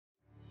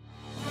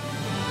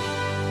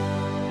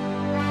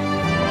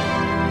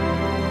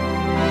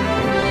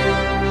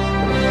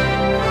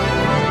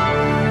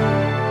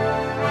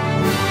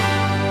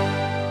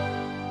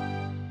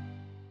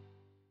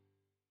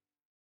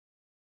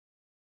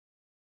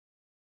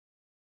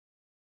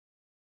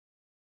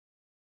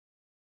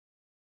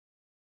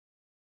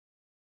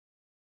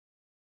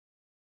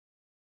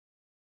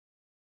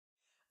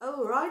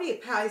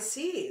Alrighty,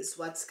 Pisces,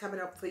 what's coming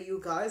up for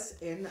you guys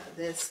in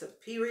this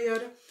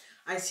period?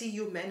 I see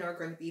you men are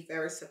going to be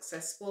very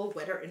successful,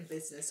 whether in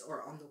business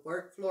or on the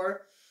work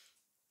floor.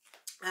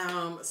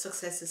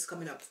 Success is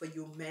coming up for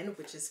you men,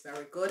 which is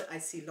very good. I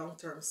see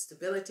long-term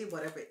stability,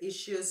 whatever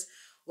issues,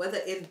 whether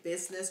in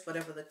business,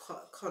 whatever the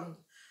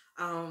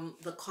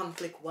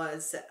conflict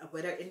was,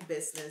 whether in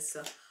business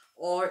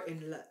or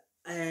in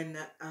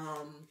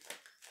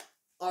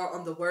or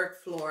on the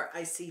work floor.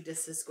 I see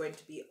this is going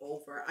to be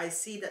over. I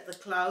see that the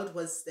cloud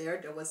was there.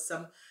 There was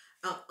some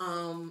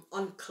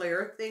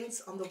unclear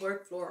things on the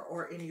work floor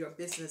or in your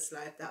business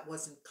life that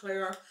wasn't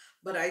clear.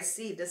 But I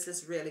see this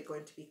is really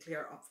going to be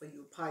clear up for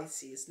you,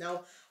 Pisces.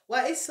 Now,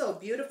 what is so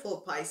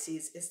beautiful,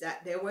 Pisces, is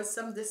that there was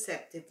some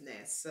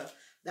deceptiveness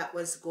that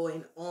was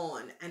going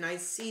on. And I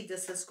see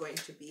this is going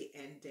to be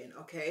ending,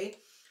 okay?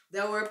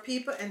 There were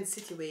people and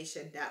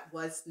situation that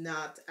was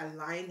not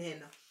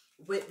aligning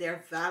with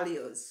their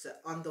values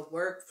on the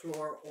work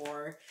floor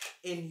or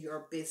in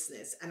your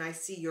business. And I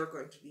see you're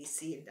going to be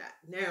seeing that.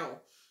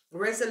 Now,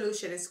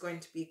 resolution is going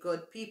to be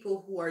good.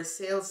 People who are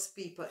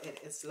salespeople, it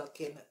is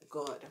looking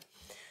good.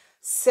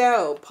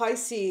 So,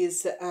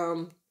 Pisces,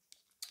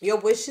 your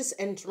wishes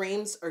and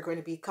dreams are going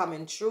to be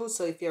coming true.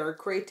 So if you're a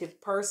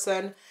creative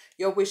person,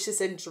 your wishes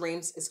and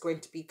dreams is going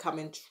to be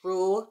coming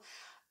true.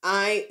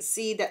 I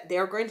see that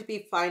they're going to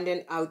be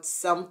finding out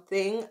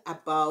something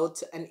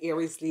about an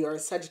Aries, Leo, or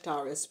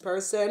Sagittarius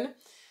person.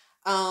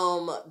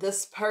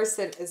 This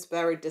person is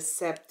very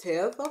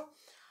deceptive.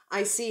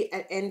 I see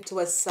an end to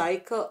a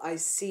cycle. I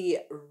see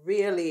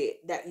really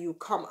that you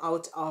come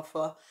out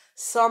of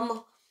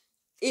some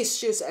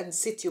issues and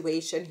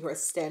situation. You are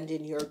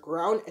standing your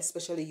ground,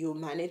 especially you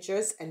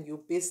managers and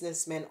you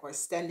businessmen are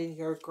standing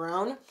your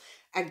ground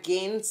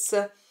against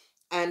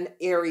an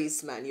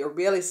Aries man. You're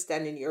really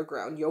standing your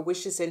ground. Your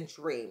wishes and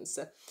dreams,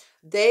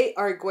 they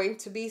are going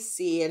to be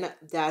seeing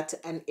that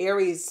an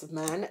Aries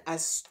man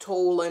has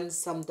stolen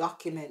some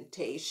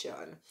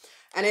documentation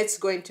and it's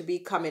going to be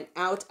coming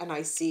out, and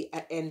I see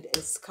an end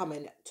is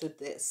coming to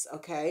this,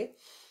 okay?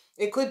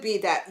 It could be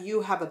that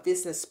you have a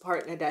business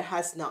partner that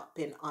has not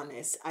been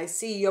honest. I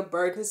see your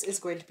burdens is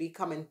going to be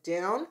coming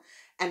down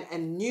and a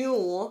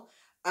new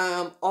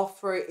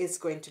offer is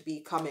going to be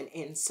coming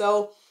in.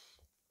 So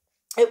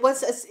it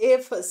was as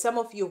if some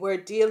of you were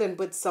dealing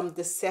with some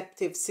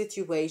deceptive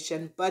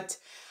situation, but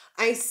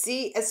I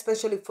see,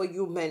 especially for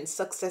you men,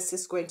 success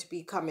is going to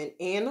be coming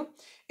in.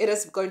 It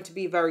is going to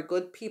be very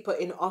good. People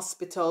in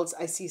hospitals,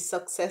 I see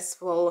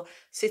successful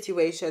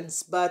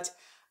situations, but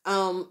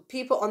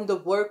people on the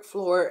work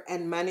floor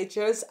and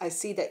managers, I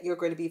see that you're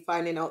going to be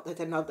finding out that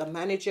another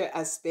manager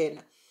has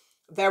been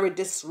very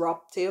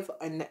disruptive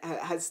and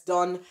has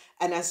done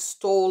and has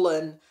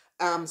stolen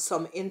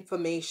some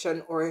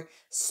information or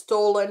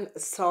stolen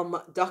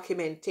some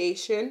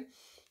documentation,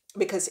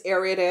 because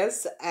here it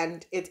is,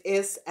 and it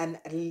is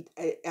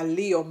a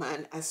Leo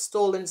man has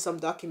stolen some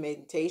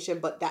documentation,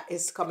 but that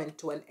is coming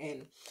to an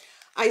end.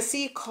 I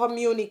see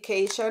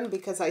communication,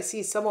 because I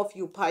see some of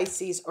you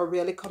Pisces are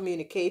really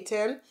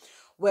communicating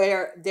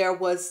where there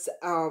was,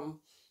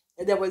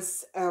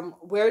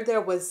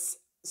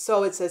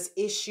 so it says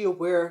issue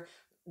where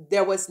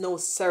there was no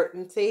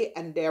certainty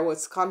and there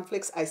was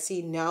conflicts. I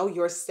see now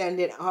you're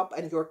standing up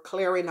and you're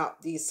clearing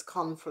up these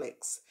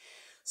conflicts.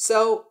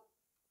 So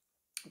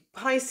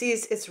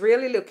Pisces, it's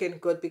really looking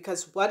good,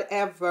 because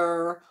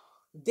whatever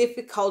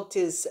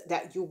difficulties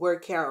that you were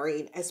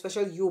carrying,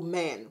 especially you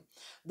men,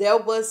 there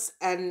was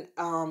a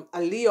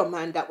Leo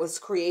man that was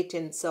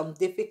creating some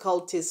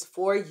difficulties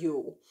for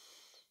you.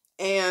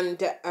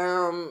 And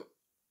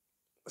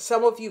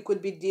some of you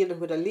could be dealing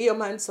with a Leo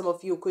man, some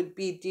of you could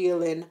be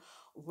dealing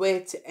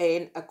with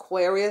an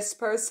Aquarius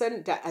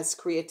person that has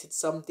created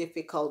some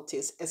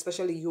difficulties,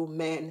 especially you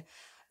men.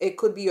 It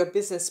could be your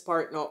business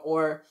partner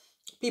or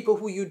people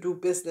who you do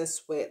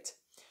business with.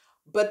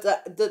 But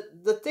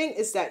the thing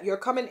is that you're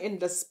coming in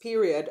this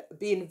period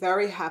being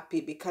very happy,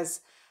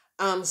 because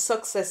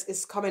success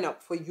is coming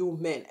up for you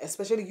men,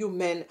 especially you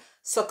men.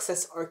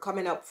 Success are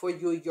coming up for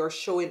you. You're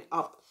showing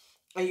up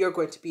and you're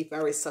going to be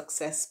very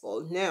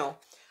successful. Now,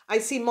 I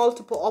see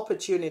multiple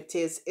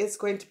opportunities is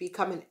going to be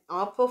coming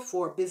up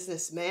for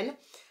businessmen.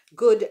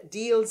 Good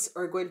deals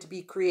are going to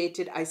be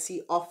created. I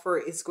see offer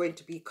is going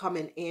to be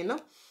coming in.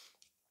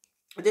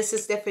 This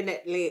is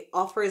definitely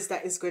offers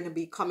that is going to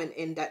be coming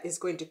in that is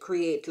going to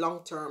create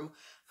long-term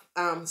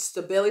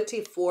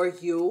stability for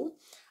you.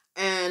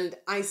 And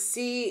I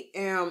see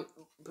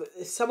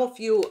some of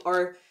you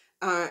are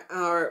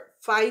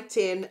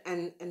fighting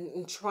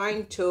and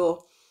trying to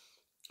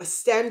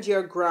stand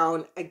your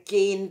ground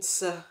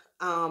against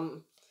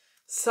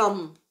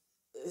some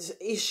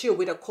issue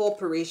with a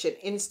corporation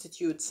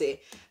institute.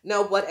 Say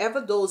now, whatever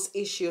those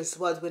issues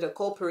was with a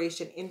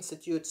corporation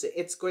institute,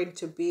 it's going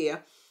to be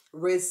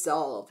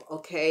resolved,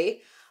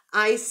 okay?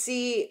 I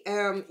see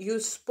you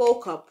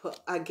spoke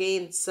up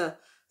against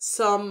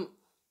some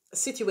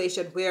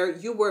situation where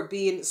you were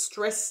being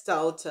stressed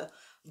out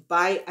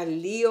by a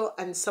Leo,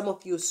 and some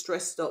of you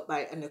stressed out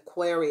by an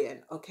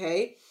Aquarian,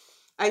 okay?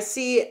 I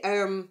see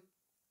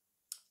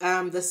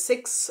the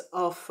Six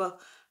of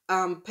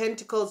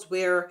Pentacles,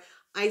 where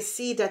I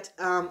see that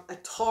a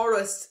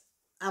Taurus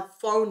have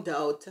found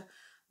out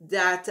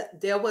that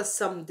there was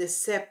some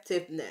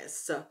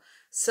deceptiveness.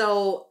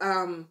 So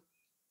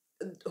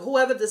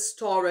whoever this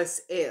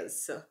Taurus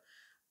is,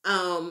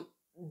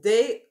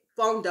 they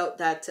found out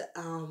that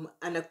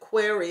an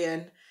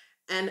Aquarian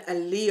and a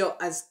Leo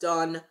has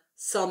done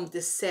some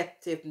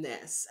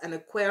deceptiveness. An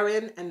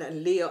Aquarian and a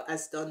Leo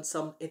has done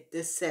some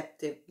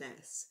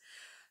deceptiveness.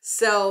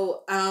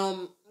 So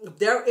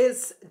there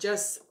is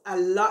just a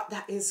lot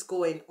that is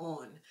going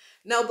on.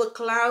 Now the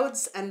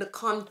clouds and the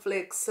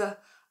conflicts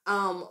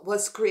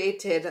was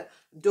created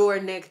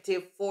during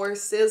negative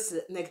forces,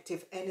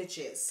 negative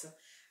energies.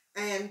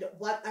 And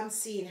what I'm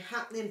seeing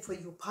happening for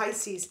you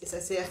Pisces is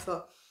as if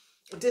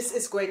this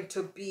is going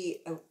to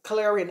be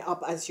clearing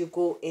up as you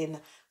go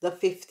in the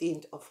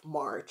 15th of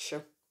March.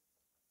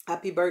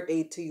 Happy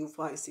birthday to you,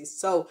 Pisces.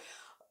 So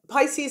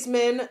Pisces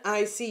men,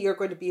 I see you're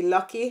going to be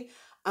lucky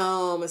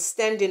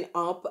standing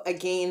up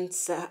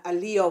against a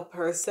Leo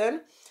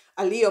person.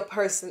 A Leo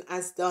person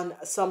has done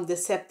some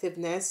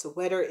deceptiveness,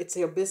 whether it's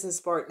your business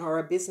partner or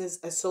a business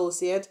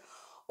associate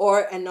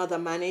or another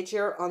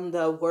manager on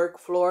the work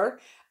floor,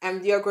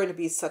 and you're going to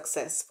be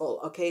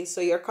successful. Okay,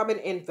 so you're coming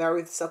in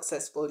very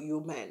successful,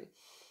 you men.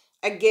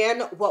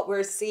 Again, what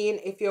we're seeing,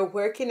 if you're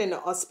working in a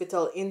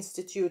hospital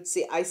institute,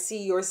 see, I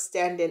see you're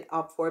standing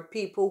up for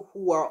people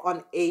who are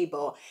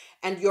unable,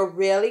 and you're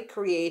really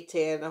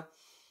creating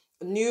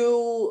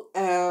new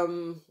a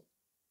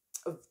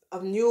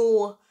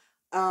new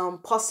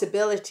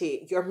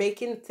possibility. You're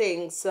making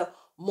things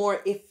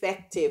more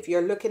effective.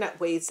 You're looking at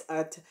ways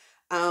at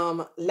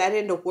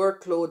letting the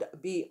workload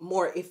be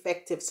more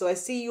effective. So I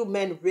see you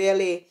men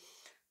really,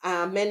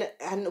 men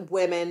and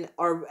women,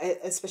 or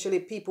especially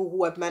people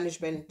who have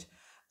management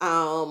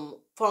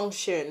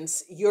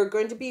functions, you're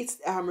going to be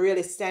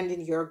really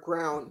standing your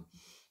ground.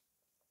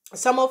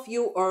 Some of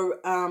you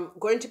are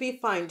going to be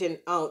finding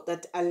out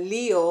that a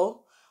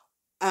Leo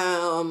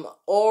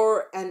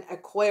or an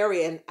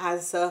Aquarian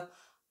has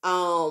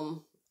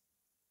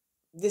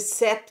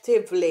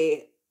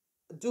deceptively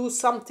do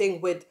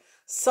something with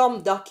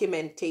some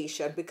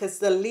documentation, because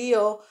the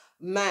Leo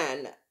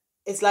man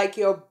is like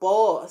your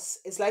boss.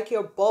 It's like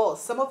your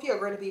boss. Some of you are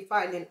going to be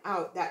finding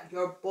out that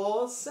your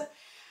boss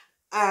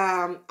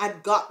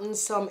had gotten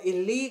some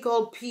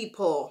illegal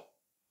people,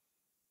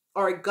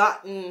 or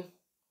gotten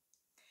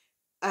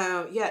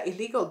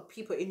illegal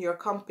people in your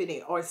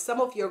company. Or some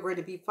of you are going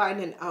to be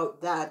finding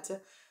out that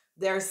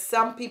there's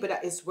some people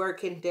that is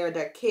working there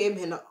that came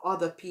in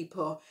other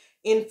people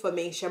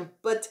information,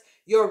 but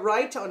you're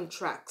right on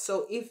track.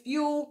 So if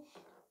you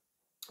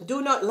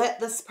do not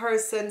let this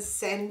person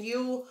send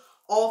you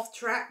off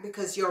track,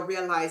 because you're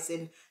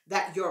realizing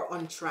that you're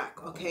on track.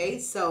 Okay,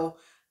 so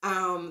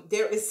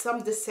there is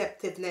some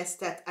deceptiveness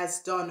that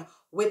has done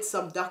with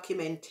some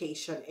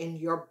documentation in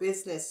your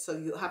business, so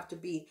you have to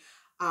be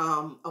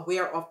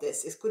aware of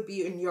this. It could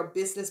be in your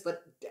business,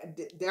 but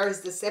there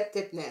is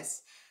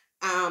deceptiveness,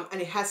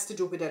 and it has to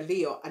do with a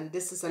Leo, and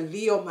this is a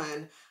Leo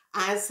man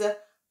has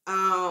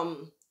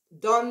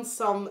done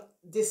some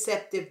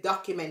deceptive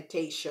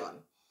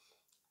documentation,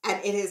 and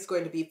it is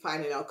going to be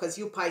finding out, because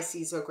you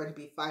Pisces are going to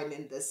be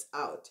finding this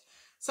out.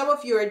 Some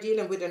of you are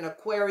dealing with an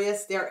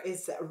Aquarius. There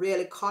is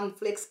really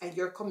conflicts, and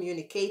you're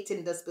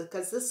communicating this,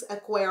 because this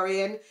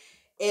Aquarian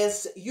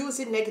is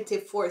using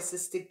negative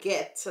forces to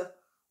get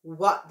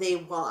what they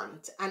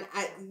want. And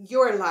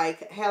you're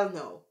like, hell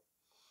no.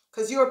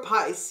 Because you're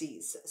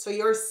Pisces. So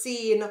you're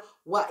seeing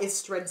what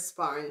is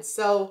transpiring.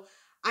 So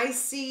I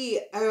see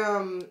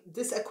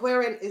this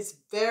Aquarian is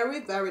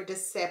very, very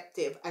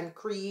deceptive and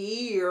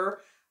create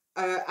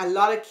a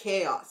lot of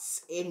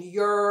chaos in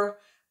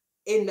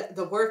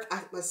the work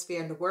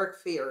atmosphere and the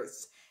work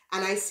fears.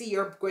 And I see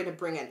you're going to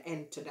bring an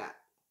end to that.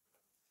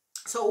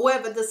 So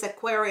whoever this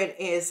Aquarian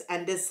is,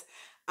 and this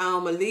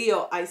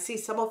Leo, I see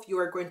some of you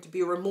are going to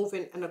be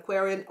removing an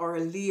Aquarian or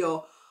a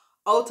Leo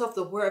out of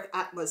the work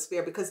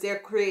atmosphere, because they're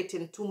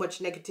creating too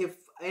much negative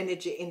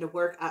energy in the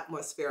work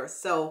atmosphere.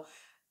 So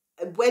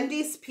when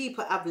these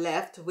people have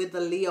left with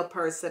the Leo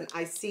person,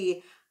 I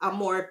see a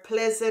more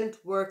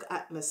pleasant work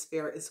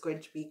atmosphere is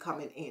going to be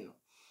coming in.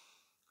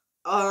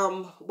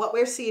 What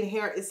we're seeing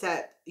here is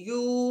that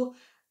you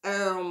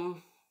guys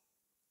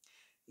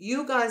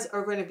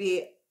are going to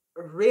be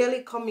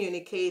really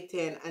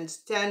communicating and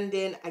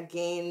standing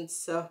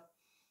against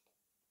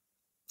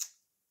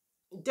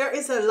there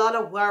is a lot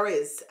of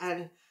worries,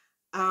 and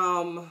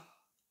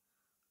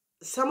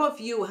some of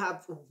you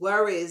have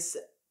worries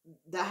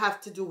that have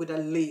to do with a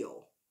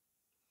Leo.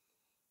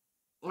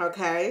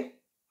 Okay,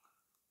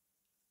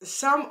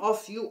 some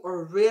of you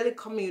are really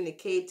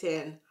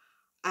communicating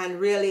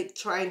and really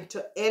trying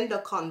to end the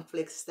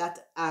conflicts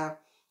that an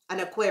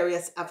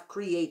Aquarius have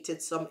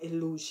created some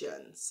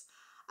illusions.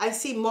 I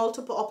see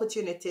multiple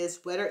opportunities,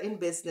 whether in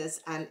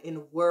business and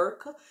in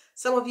work.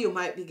 Some of you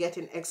might be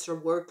getting extra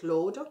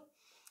workload.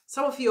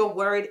 Some of you are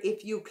worried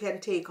if you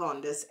can take on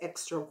this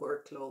extra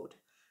workload.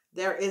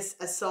 There is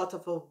a sort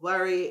of a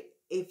worry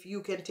if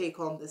you can take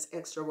on this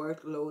extra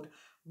workload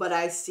but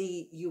I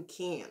see you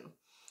can.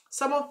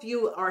 Some of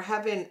you are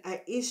having an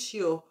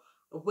issue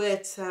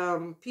with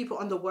people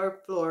on the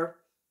work floor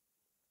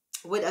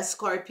with a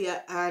Scorpio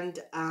and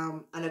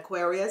an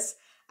Aquarius,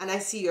 and I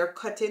see you're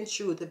cutting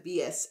through the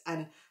BS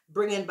and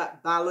bringing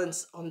back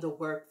balance on the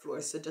work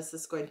floor. So this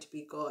is going to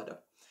be good.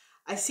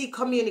 I see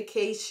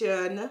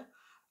communication,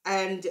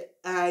 and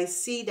I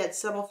see that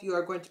some of you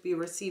are going to be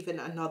receiving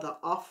another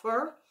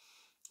offer,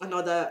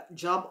 another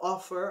job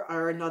offer,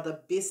 or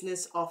another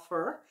business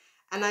offer.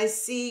 And I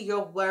see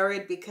you're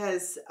worried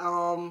because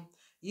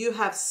you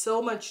have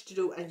so much to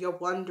do and you're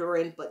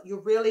wondering, but you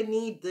really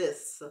need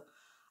this.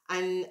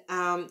 And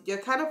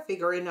you're kind of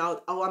figuring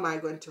out, how am I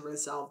going to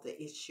resolve the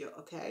issue?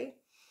 Okay.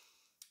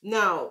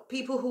 Now,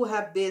 people who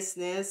have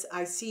business,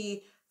 I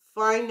see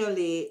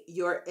finally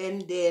you're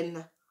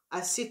ending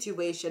a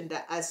situation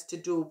that has to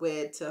do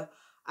with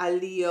a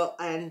Leo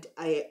and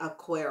a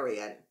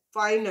Aquarian.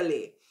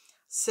 Finally.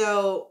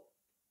 So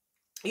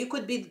you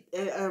could be,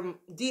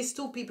 these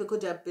two people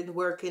could have been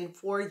working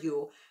for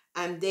you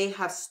and they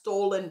have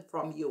stolen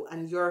from you,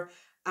 and you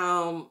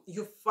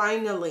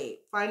finally,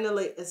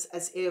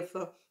 as if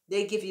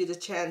they give you the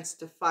chance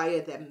to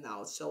fire them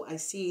now. So I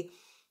see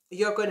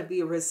you're going to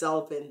be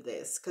resolving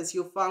this because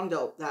you found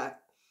out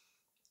that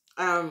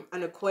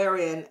an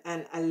Aquarian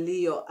and a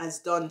Leo has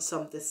done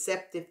some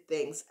deceptive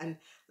things, and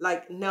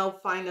like now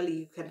finally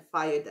you can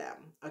fire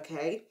them.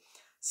 Okay.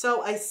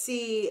 So I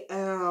see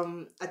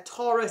a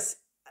Taurus.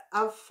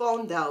 I've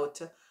found out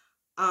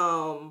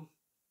um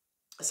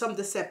some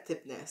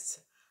deceptiveness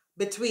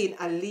between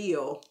a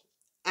Leo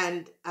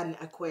and an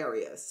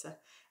Aquarius.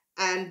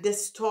 And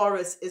this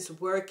Taurus is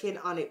working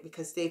on it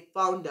because they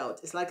found out.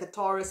 It's like a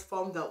Taurus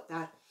found out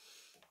that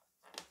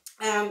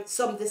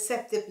some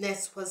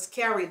deceptiveness was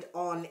carried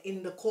on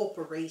in the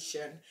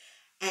corporation,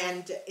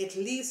 and it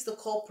leaves the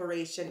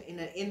corporation in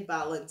an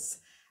imbalance,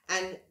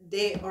 and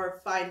they are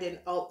finding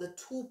out the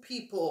two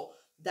people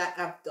that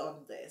have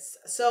done this.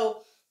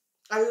 So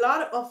a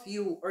lot of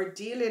you are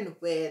dealing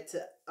with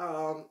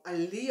a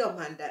Leo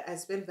man that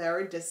has been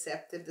very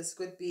deceptive. This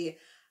could be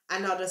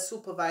another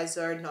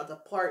supervisor, another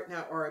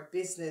partner, or a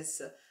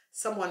business,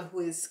 someone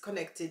who is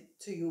connected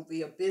to you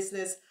via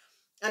business.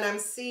 And I'm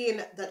seeing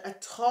that a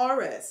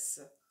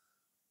Taurus,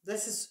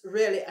 this is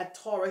really a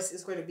Taurus,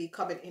 is going to be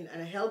coming in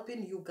and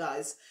helping you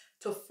guys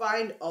to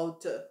find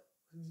out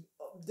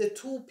the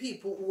two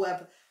people who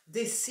have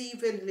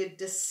deceivingly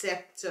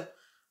deceived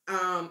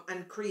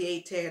and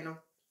creating.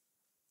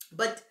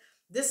 But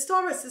this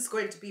Taurus is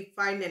going to be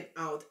finding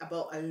out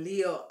about a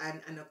Leo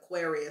and an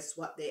Aquarius,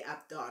 what they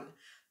have done,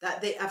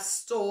 that they have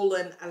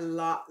stolen a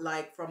lot,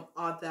 like from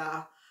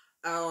other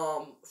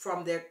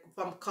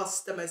from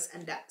customers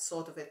and that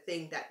sort of a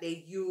thing, that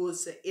they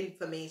use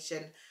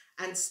information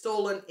and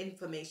stolen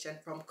information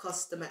from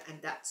customer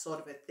and that sort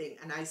of a thing.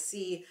 And I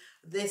see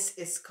this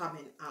is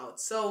coming out.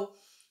 So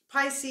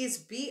Pisces,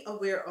 be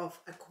aware of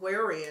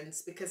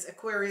Aquarians, because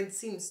Aquarian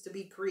seems to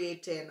be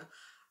creating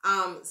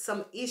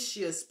some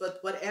issues. But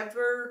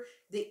whatever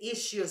the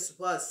issues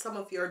was, some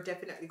of you are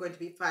definitely going to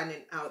be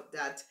finding out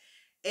that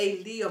a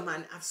Leo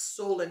man has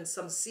stolen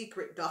some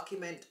secret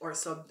document or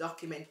some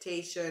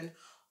documentation,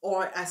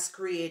 or has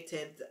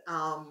created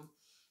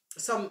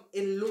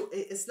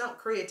it's not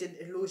created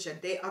illusion,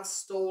 they have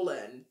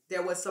stolen.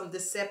 There was some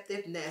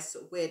deceptiveness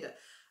with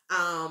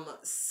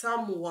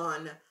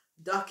someone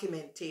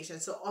documentation.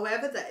 So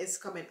however that is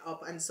coming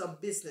up, and some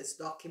business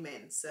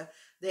documents,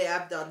 they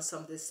have done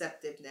some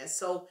deceptiveness.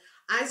 So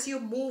as you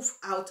move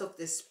out of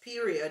this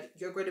period,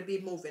 you're going to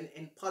be moving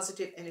in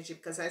positive energy,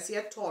 because I see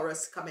a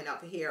Taurus coming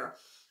up here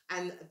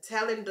and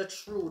telling the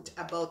truth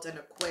about an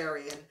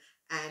Aquarian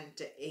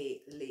and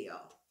a Leo.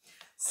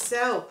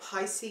 So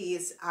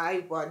Pisces,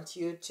 I want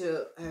you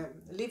to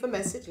leave a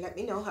message. Let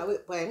me know how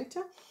it went.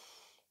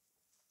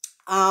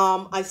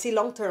 I see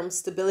long-term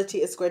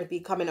stability is going to be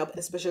coming up,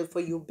 especially for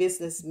you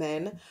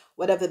businessmen.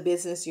 Whatever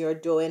business you're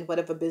doing,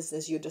 whatever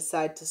business you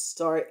decide to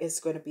start is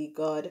going to be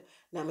good.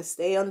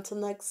 Namaste until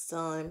next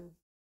time.